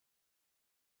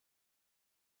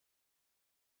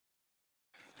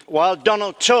While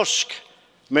Donald Tusk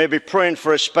may be praying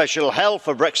for a special hell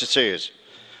for Brexiteers,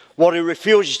 what he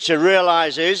refuses to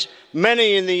realise is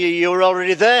many in the EU are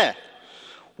already there.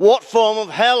 What form of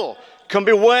hell can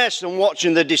be worse than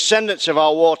watching the descendants of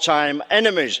our wartime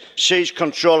enemies seize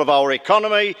control of our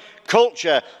economy,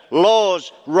 culture,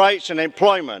 laws, rights and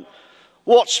employment?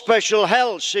 What special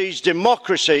hell sees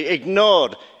democracy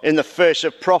ignored in the face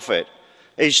of profit?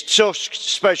 Is Tusk's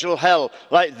special hell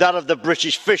like that of the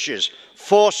British fishers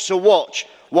forced to watch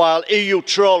while EU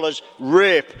trawlers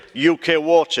rape UK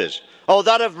waters? Or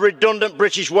that of redundant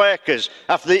British workers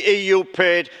after the EU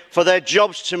paid for their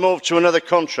jobs to move to another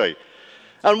country?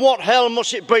 And what hell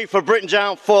must it be for Britain's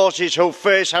armed forces who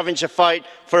face having to fight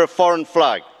for a foreign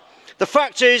flag? The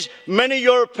fact is, many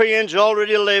Europeans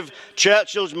already live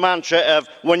Churchill's mantra of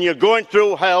when you're going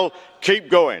through hell, keep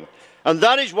going. And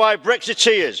that is why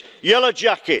Brexiteers, Yellow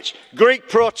Jackets, Greek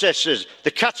protesters,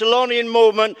 the Catalonian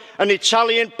movement and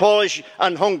Italian, Polish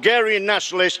and Hungarian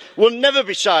nationalists will never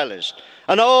be silenced.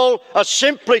 And all are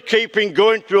simply keeping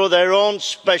going through their own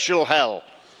special hell.